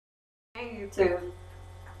Hey YouTube,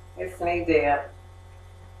 it's me Deb.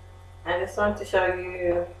 I just want to show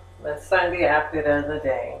you the Sunday outfit of the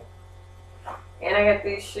day. And I got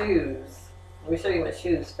these shoes. Let me show you my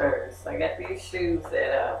shoes first. I got these shoes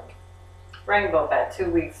at Rainbow about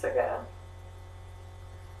 2 weeks ago.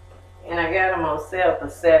 And I got them on sale for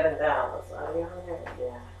 $7. Oh,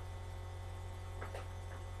 yeah.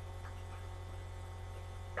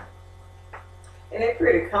 And they're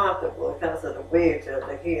pretty comfortable because of the wedge of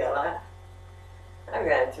the heel. I've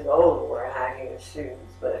gotten too old to wear high heel shoes,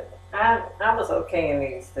 but I was okay in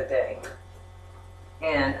these today.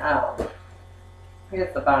 And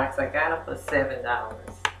here's the box. I got them for $7.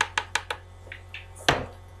 See,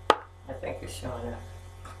 I think it's showing up.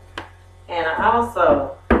 And I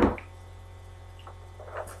also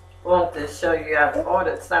want to show you I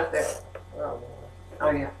ordered something.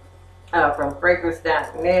 Oh yeah, from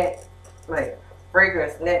fragrance.net. Wait,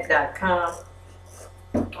 fragrancenet.com.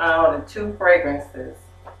 I ordered 2 fragrances.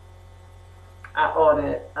 I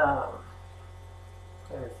ordered,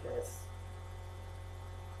 what is this?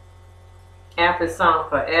 After Song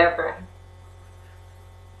Forever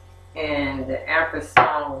and the After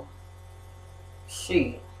Song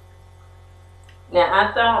She. Now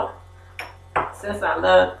I thought, since I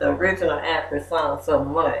love the original After Song so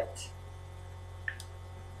much,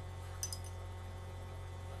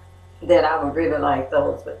 that I would really like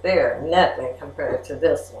those, but they're nothing compared to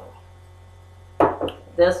this one.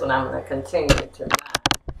 This one I'm going to continue to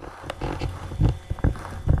buy.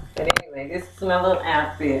 But anyway, this is my little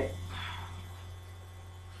outfit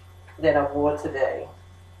that I wore today.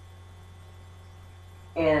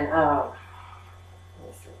 And, let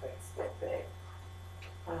me see if I can step back.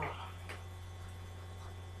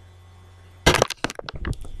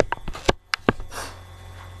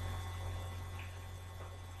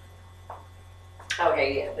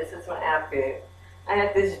 Okay, yeah, this is my outfit. I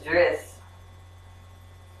had this dress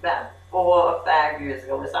about 4 or 5 years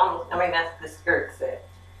ago. It's almost, I mean, that's the skirt set.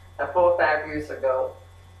 About 4 or 5 years ago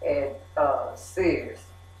at Sears.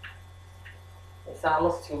 It's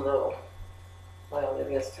almost too little. Well,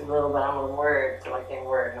 it is too little, but I'm going to wear it till I can't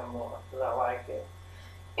wear it no more because I like it.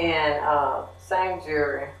 And same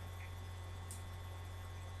jewelry.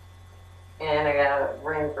 And I got a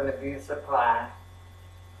ring from the Beauty Supply.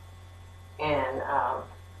 And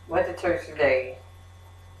went to church today,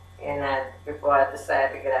 and before I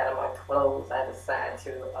decided to get out of my clothes, I decided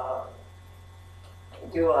to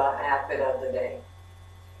do an outfit of the day.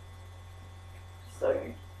 So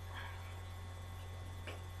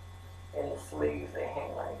in the sleeves they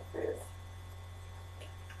hang like this.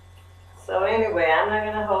 So anyway, I'm not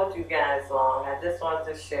going to hold you guys long. I just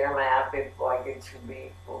wanted to share my outfit before I get too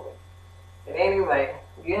big for it. But anyway,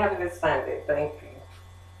 you have a good Sunday. Thank you.